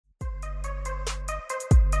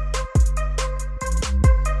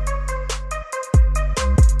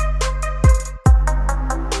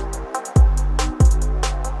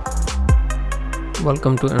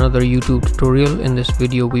Welcome to another YouTube tutorial. In this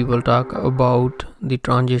video we will talk about the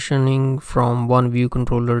transitioning from one view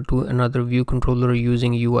controller to another view controller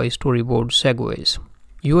using UIStoryboard Segues.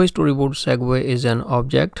 UIStoryboard Segue is an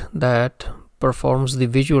object that performs the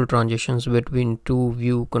visual transitions between two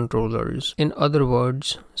view controllers. In other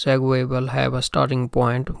words, Segue will have a starting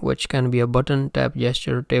point, which can be a button, tab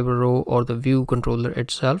gesture, table row, or the view controller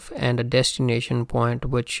itself, and a destination point,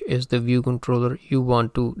 which is the view controller you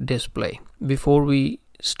want to display. Before we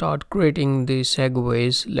start creating the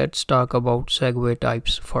segues, let's talk about segue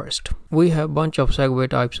types first. We have a bunch of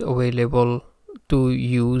segue types available to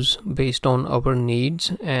use based on our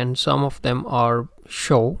needs, and some of them are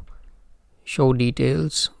show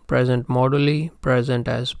details, present modally, present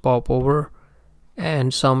as popover,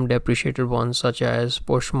 and some deprecated ones such as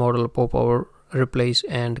push model, popover, replace,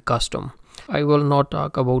 and custom. I will not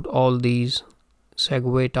talk about all these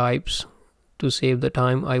segue types. To save the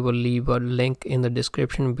time, I will leave a link in the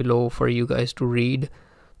description below for you guys to read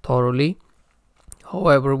thoroughly.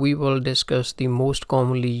 However, we will discuss the most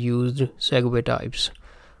commonly used segue types.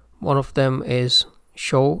 One of them is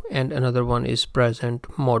show and another one is present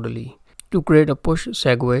modally. To create a push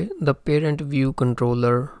segue, the parent view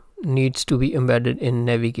controller needs to be embedded in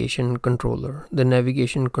navigation controller. The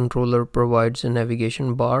navigation controller provides a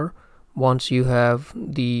navigation bar. Once you have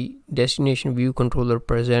the destination view controller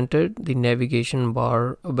presented, the navigation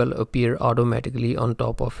bar will appear automatically on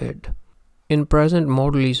top of it. In present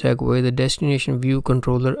modally segue, the destination view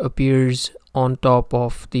controller appears on top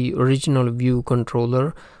of the original view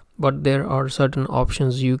controller, but there are certain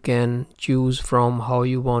options you can choose from how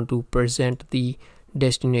you want to present the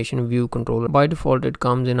destination view controller. By default, it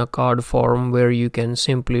comes in a card form where you can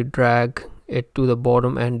simply drag it to the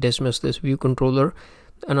bottom and dismiss this view controller.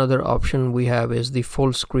 Another option we have is the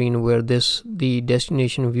full screen, where the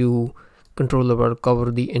destination view controller will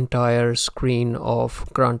cover the entire screen of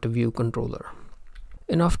current view controller.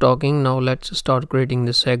 Enough talking, now let's start creating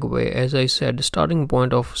the segue. As I said, the starting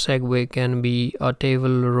point of segue can be a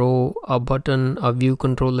table, row, a button, a view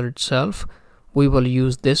controller itself. We will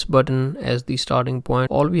use this button as the starting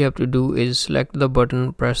point. All we have to do is select the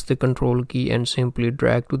button, press the control key, and simply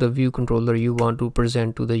drag to the view controller you want to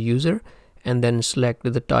present to the user, and then select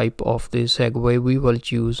the type of the segue. We will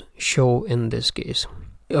choose show in this case.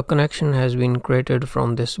 A connection has been created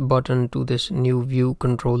from this button to this new view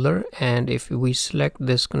controller, and if we select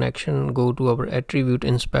this connection, go to our attribute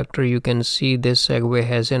inspector, you can see this segue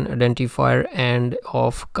has an identifier and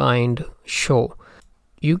of kind show.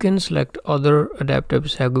 You can select other adaptive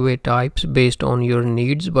segue types based on your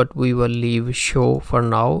needs, but we will leave show for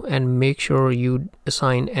now, and make sure you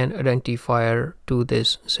assign an identifier to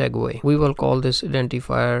this segue. We will call this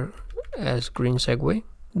identifier as green segue.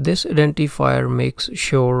 This identifier makes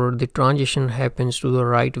sure the transition happens to the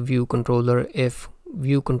right view controller if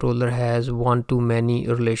view controller has one-to-many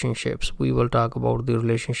relationships. We will talk about the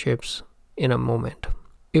relationships in a moment.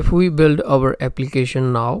 If we build our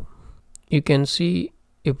application now, you can see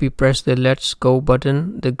if we press the let's go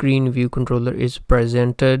button, the green view controller is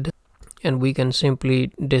presented, and we can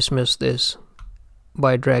simply dismiss this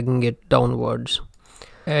by dragging it downwards.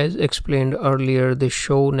 As explained earlier, the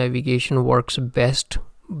show navigation works best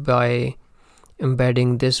by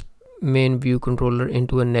embedding this main view controller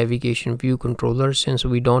into a navigation view controller. Since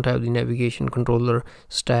we don't have the navigation controller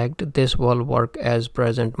stacked, this will work as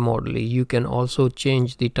present modally. You can also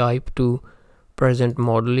change the type to present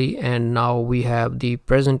modally, and now we have the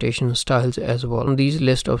presentation styles as well. On these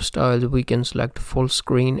list of styles, we can select full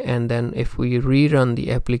screen, and then if we rerun the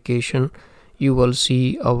application, you will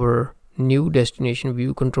see our new destination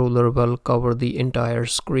view controller will cover the entire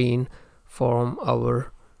screen from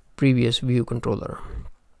our previous view controller.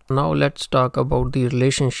 Now let's talk about the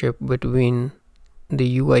relationship between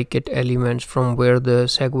the UIKit elements from where the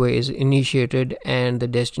segue is initiated and the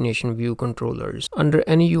destination view controllers. Under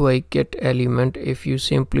any UIKit element, if you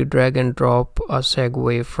simply drag and drop a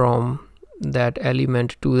segue from that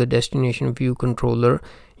element to the destination view controller,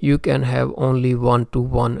 you can have only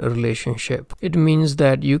one-to-one relationship. It means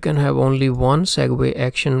that you can have only one segue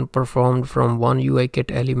action performed from one UIKit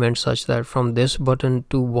element, such that from this button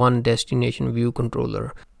to one destination view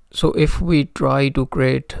controller. So if we try to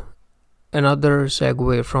create another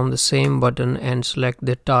segue from the same button and select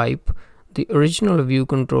the type, the original view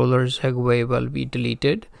controller segue will be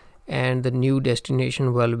deleted and the new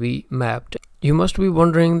destination will be mapped. You must be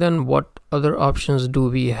wondering then, what other options do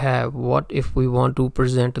we have? What if we want to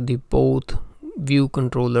present the both view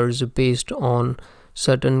controllers based on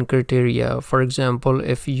certain criteria? For example,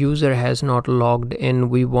 if user has not logged in,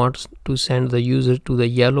 we want to send the user to the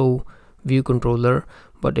yellow view controller,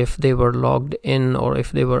 but if they were logged in or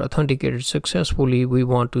if they were authenticated successfully, we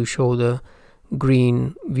want to show the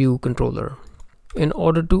green view controller. In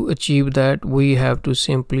order to achieve that, we have to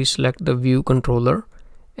simply select the view controller,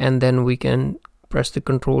 and then we can press the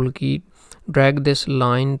control key, drag this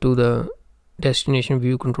line to the destination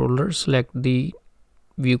view controller, select the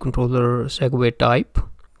view controller segue type.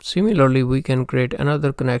 Similarly, we can create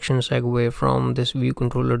another connection segue from this view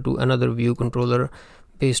controller to another view controller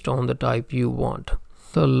based on the type you want.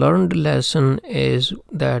 The learned lesson is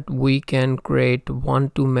that we can create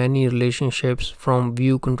one-to-many relationships from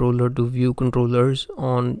view controller to view controllers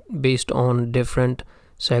based on different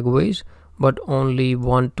segues, but only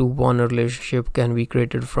one-to-one relationship can be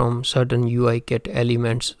created from certain UIKit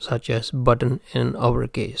elements such as button in our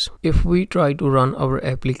case. If we try to run our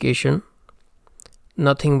application,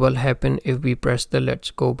 nothing will happen if we press the let's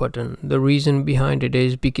go button. The reason behind it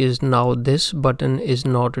is because now this button is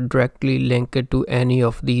not directly linked to any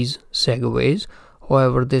of these segues.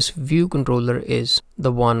 However, this view controller is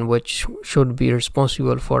the one which should be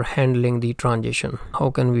responsible for handling the transition. How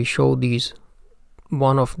can we show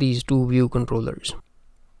one of these two view controllers?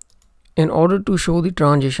 In order to show the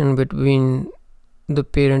transition between the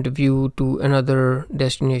parent view to another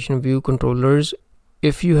destination view controllers,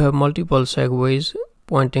 if you have multiple segues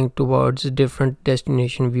pointing towards different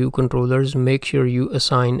destination view controllers, make sure you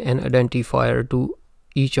assign an identifier to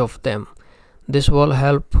each of them. This will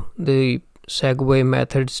help the segue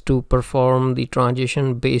methods to perform the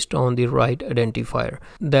transition based on the right identifier.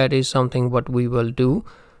 That is something what we will do.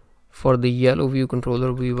 For the yellow view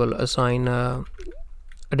controller, we will assign a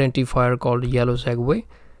identifier called yellow segue,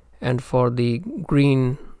 and for the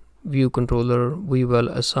green view controller, we will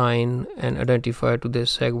assign an identifier to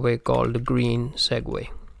this segue called green segue.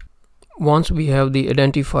 Once we have the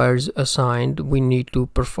identifiers assigned, we need to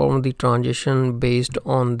perform the transition based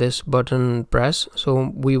on this button press.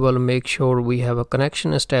 So we will make sure we have a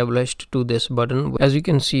connection established to this button. As you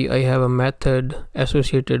can see, I have a method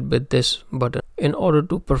associated with this button. In order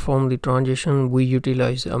to perform the transition, we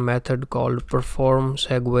utilize a method called perform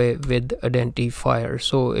segue with identifier.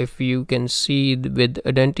 So if you can see, with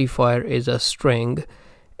identifier is a string,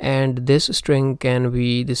 and this string can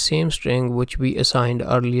be the same string which we assigned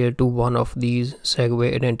earlier to one of these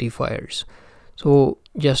segue identifiers. So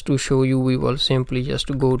just to show you, we will simply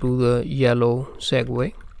just go to the yellow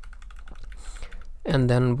segue, and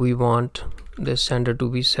then we want this sender to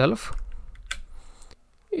be self.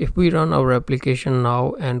 If we run our application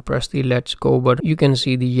now and press the let's go button, you can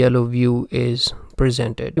see the yellow view is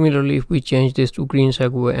presented. Similarly, if we change this to green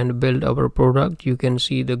segue and build our product, you can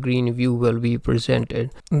see the green view will be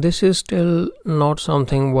presented. This is still not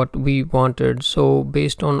something what we wanted. So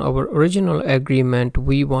based on our original agreement,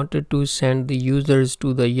 we wanted to send the users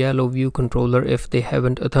to the yellow view controller if they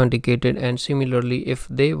haven't authenticated, and similarly if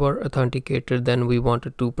they were authenticated, then we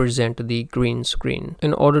wanted to present the green screen.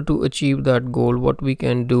 In order to achieve that goal, what we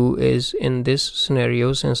can do is, in this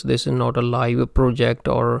scenario, since this is not a live project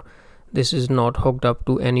or this is not hooked up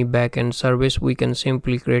to any backend service, we can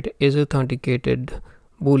simply create is authenticated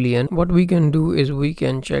boolean. What we can do is we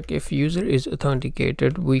can check if user is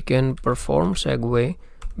authenticated. We can perform segue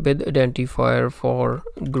with identifier for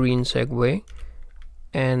green segue,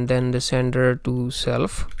 and then the sender to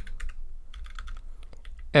self.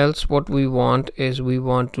 Else what we want is we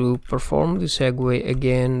want to perform the segue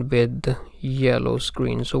again with yellow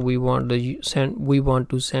screen. So we want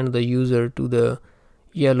to send the user to the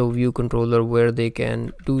yellow view controller where they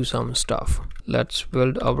can do some stuff. Let's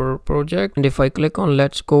build our project, and if I click on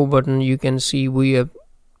let's go button, you can see we have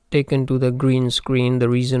taken to the green screen. The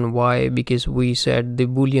reason why, because we set the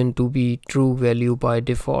boolean to be true value by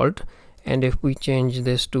default, and if we change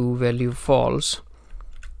this to value false,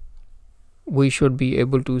 we should be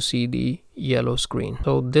able to see the yellow screen.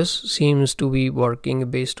 So this seems to be working.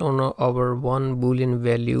 Based on our one boolean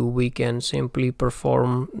value, we can simply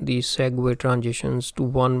perform the segue transitions to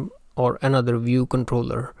one or another view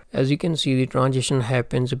controller. As you can see, the transition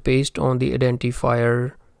happens based on the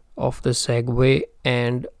identifier of the segue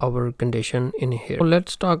and our condition in here. So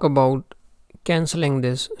let's talk about canceling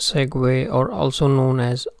this segue, or also known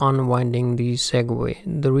as unwinding the segue.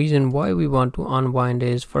 The reason why we want to unwind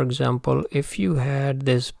is, for example, if you had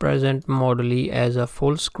this present modally as a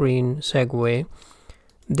full screen segue,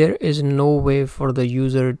 there is no way for the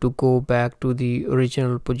user to go back to the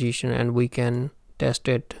original position, and we can test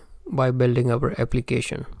it by building our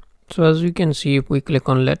application. So as you can see, if we click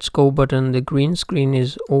on let's go button, the green screen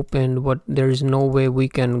is opened, but there is no way we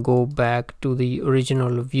can go back to the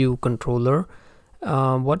original view controller.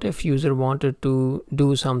 what if user wanted to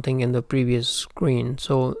do something in the previous screen?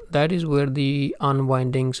 So that is where the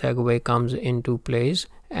unwinding segue comes into place,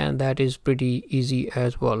 and that is pretty easy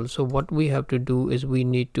as well. So what we have to do is we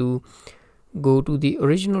need to go to the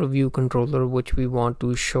original view controller which we want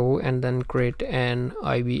to show, and then create an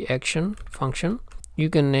IV action function. You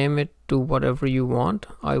can name it to whatever you want.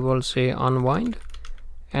 I will say unwind,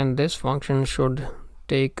 and this function should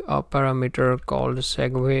take a parameter called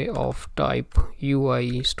segue of type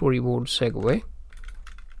UIStoryboard Segue,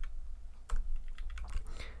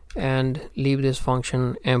 and leave this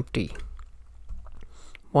function empty.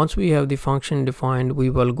 Once we have the function defined, we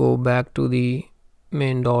will go back to the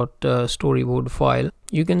main.storyboard file.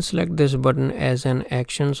 You can select this button as an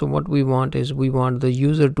action. So what we want is we want the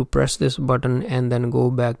user to press this button and then go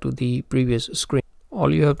back to the previous screen.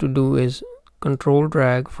 All you have to do is control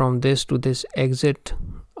drag from this to this exit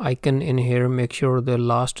icon in here. Make sure the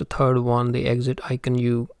last third one, the exit icon,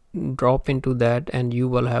 you drop into that, and you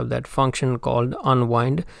will have that function called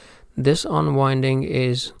unwind. This unwinding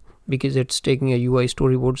is because it's taking a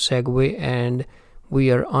UIStoryboard Segue, and we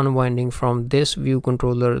are unwinding from this view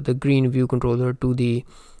controller, the green view controller, to the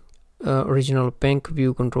original pink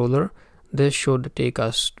view controller. This should take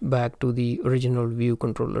us back to the original view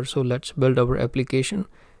controller. So let's build our application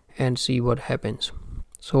and see what happens.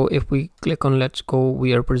 So if we click on let's go,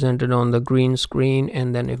 we are presented on the green screen,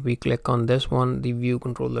 and then if we click on this one, the view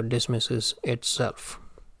controller dismisses itself.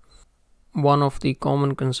 One of the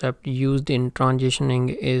common concepts used in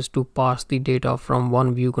transitioning is to pass the data from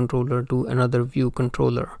one view controller to another view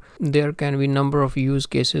controller. There can be a number of use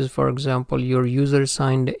cases. For example, your user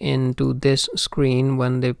signed into this screen.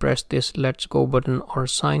 When they press this let's go button or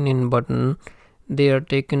sign in button, they are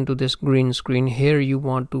taken to this green screen. Here you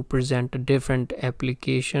want to present a different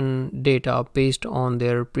application data based on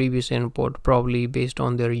their previous input, probably based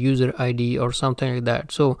on their user ID or something like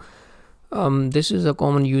that. So this is a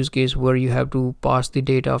common use case where you have to pass the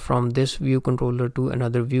data from this view controller to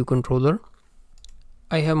another view controller.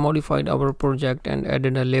 I have modified our project and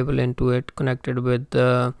added a label into it connected with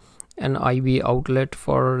an IV outlet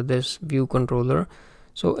for this view controller.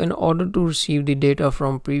 So in order to receive the data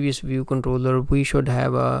from previous view controller, we should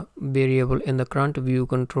have a variable in the current view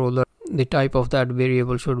controller. The type of that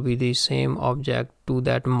variable should be the same object to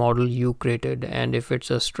that model you created, and if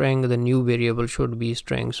it's a string, the new variable should be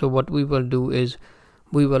string. So what we will do is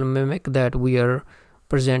we will mimic that. We are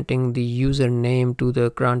presenting the username to the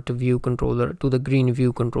current view controller, to the green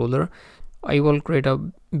view controller. I will create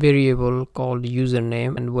a variable called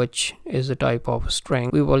username, and which is a type of string.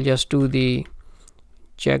 We will just do the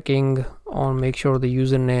checking on make sure the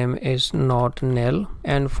username is not nil,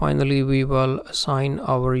 and finally we will assign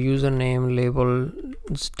our username label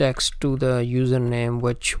text to the username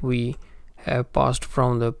which we have passed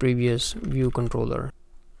from the previous view controller.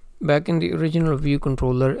 Back in the original view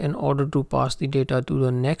controller, in order to pass the data to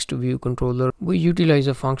the next view controller, we utilize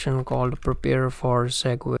a function called prepare for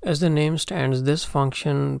segue. As the name stands, this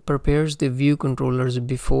function prepares the view controllers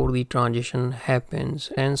before the transition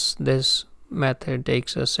happens. Hence this method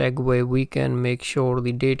takes a segue. We can make sure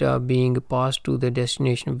the data being passed to the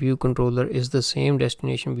destination view controller is the same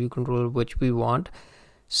destination view controller which we want.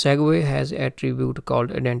 Segue has attribute called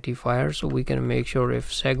identifier, so we can make sure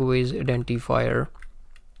if segue's identifier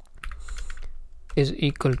is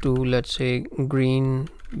equal to, let's say, green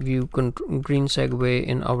segue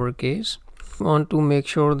in our case. We want to make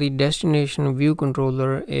sure the destination view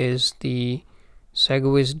controller is the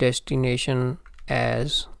segue's destination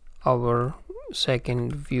as our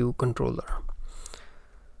second view controller.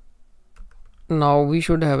 Now we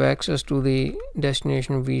should have access to the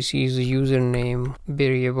destination VC's username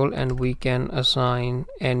variable, and we can assign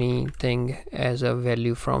anything as a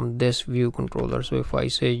value from this view controller. So if I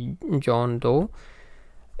say John Doe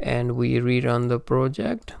and we rerun the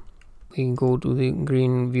project, we go to the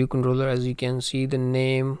green view controller. As you can see, the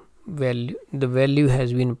name value, the value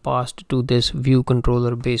has been passed to this view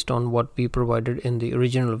controller based on what we provided in the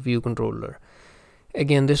original view controller.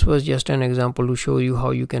 Again, this was just an example to show you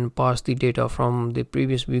how you can pass the data from the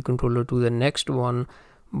previous view controller to the next one,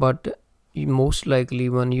 but most likely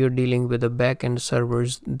when you're dealing with the backend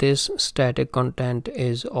servers, this static content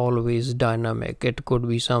is always dynamic. It could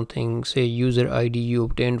be something, say, user ID you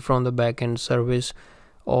obtained from the backend service,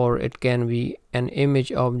 or it can be an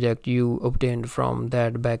image object you obtained from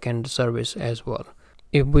that backend service as well.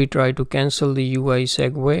 If we try to cancel the UI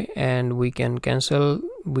segue, and we can cancel,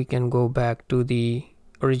 we can go back to the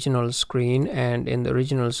original screen, and in the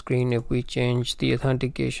original screen, if we change the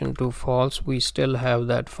authentication to false, we still have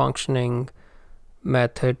that functioning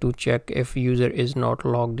method to check if user is not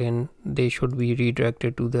logged in, they should be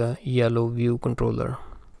redirected to the yellow view controller.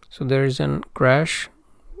 So there is a crash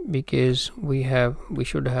because we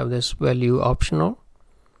should have this value optional.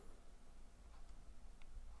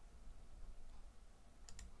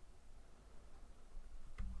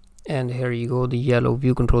 And here you go, the yellow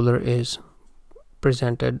view controller is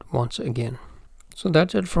presented once again. So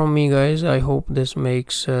that's it from me, guys. I hope this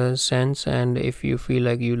makes sense, and if you feel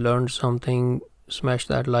like you learned something, smash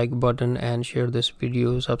that like button and share this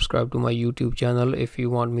video. Subscribe to my YouTube channel. If you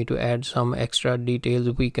want me to add some extra details,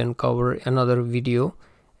 we can cover another video,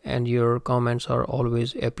 and your comments are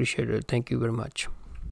always appreciated. Thank you very much.